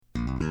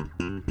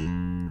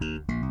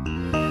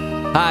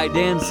Hi,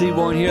 Dan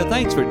Seaborn here.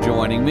 Thanks for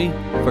joining me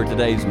for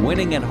today's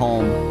Winning at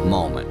Home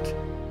moment.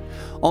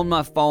 On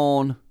my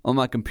phone, on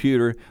my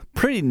computer,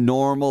 pretty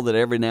normal that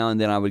every now and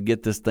then I would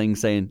get this thing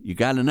saying, you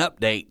got an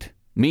update,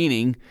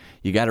 meaning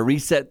you got to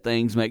reset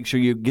things, make sure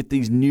you get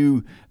these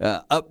new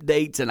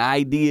updates and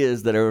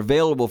ideas that are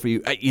available for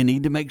you. You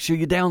need to make sure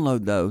you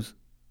download those.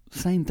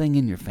 Same thing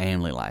in your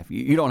family life.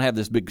 You don't have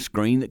this big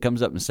screen that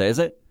comes up and says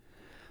it,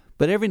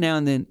 but every now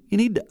and then you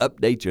need to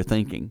update your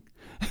thinking.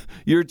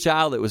 Your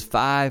child that was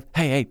 5,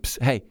 hey,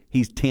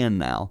 he's 10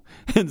 now.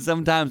 And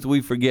sometimes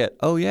we forget,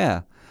 oh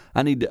yeah,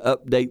 I need to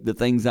update the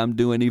things I'm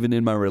doing even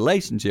in my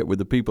relationship with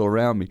the people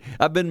around me.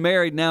 I've been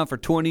married now for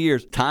 20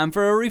 years. Time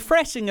for a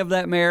refreshing of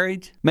that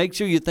marriage. Make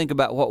sure you think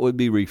about what would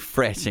be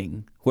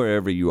refreshing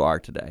wherever you are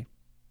today.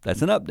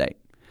 That's an update.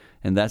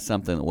 And that's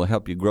something that will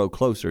help you grow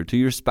closer to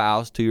your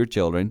spouse, to your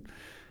children,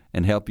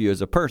 and help you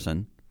as a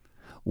person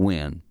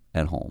win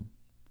at home.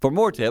 For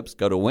more tips,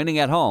 go to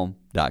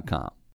winningathome.com.